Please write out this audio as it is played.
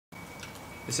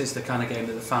this is the kind of game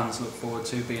that the fans look forward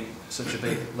to, being such a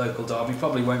big local derby.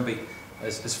 Probably won't be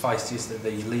as feisty as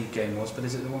the league game was, but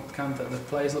is it the one kind that the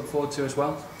players look forward to as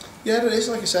well? Yeah, it is.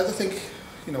 Like I said, I think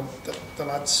the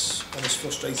lads are as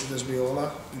frustrated as we all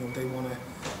are. They want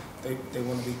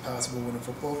to be part of a winning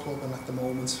football club, and at the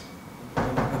moment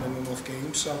we're not winning enough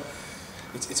games. So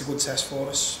it's a good test for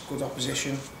us, good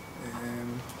opposition.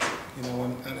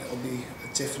 And it'll be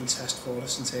a different test for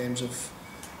us in terms of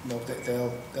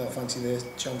they'll fancy their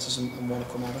chances and want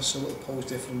to come at us, so it'll pose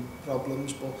different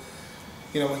problems. But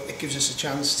it gives us a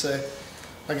chance to,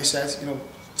 like I said,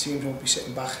 teams won't be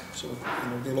sitting back, so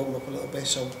they'll open up a little bit.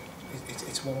 So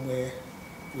it's one where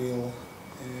we'll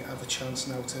have a chance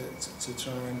now to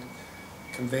try and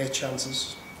convert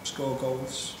chances, score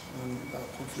goals, and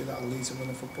hopefully that'll lead to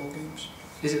winning football games.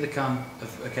 Is it the kind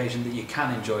of occasion that you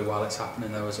can enjoy while it's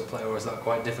happening though as a player, or is that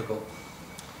quite difficult?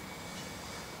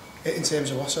 In terms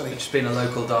of what, sorry? It's been a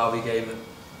local derby game that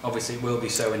obviously it will be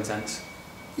so intense.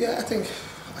 Yeah, I think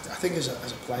as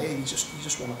a player you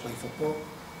just want to play football,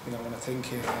 and I think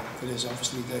there is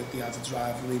obviously the added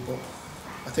rivalry, but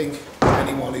I think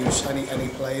anyone who's any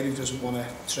player who doesn't want to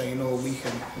train all week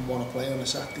and want to play on a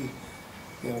Saturday,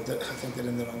 I think they're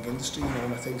in the wrong industry,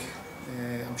 and I think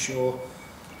I'm sure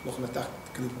looking at that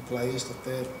group of players that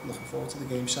they're looking forward to the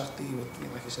game Saturday with,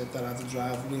 like I said, that added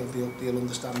rivalry. They'll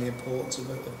understand the importance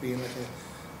of being like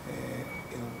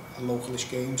a localish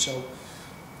game. So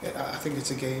I think it's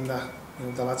a game that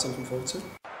the lads are looking forward to.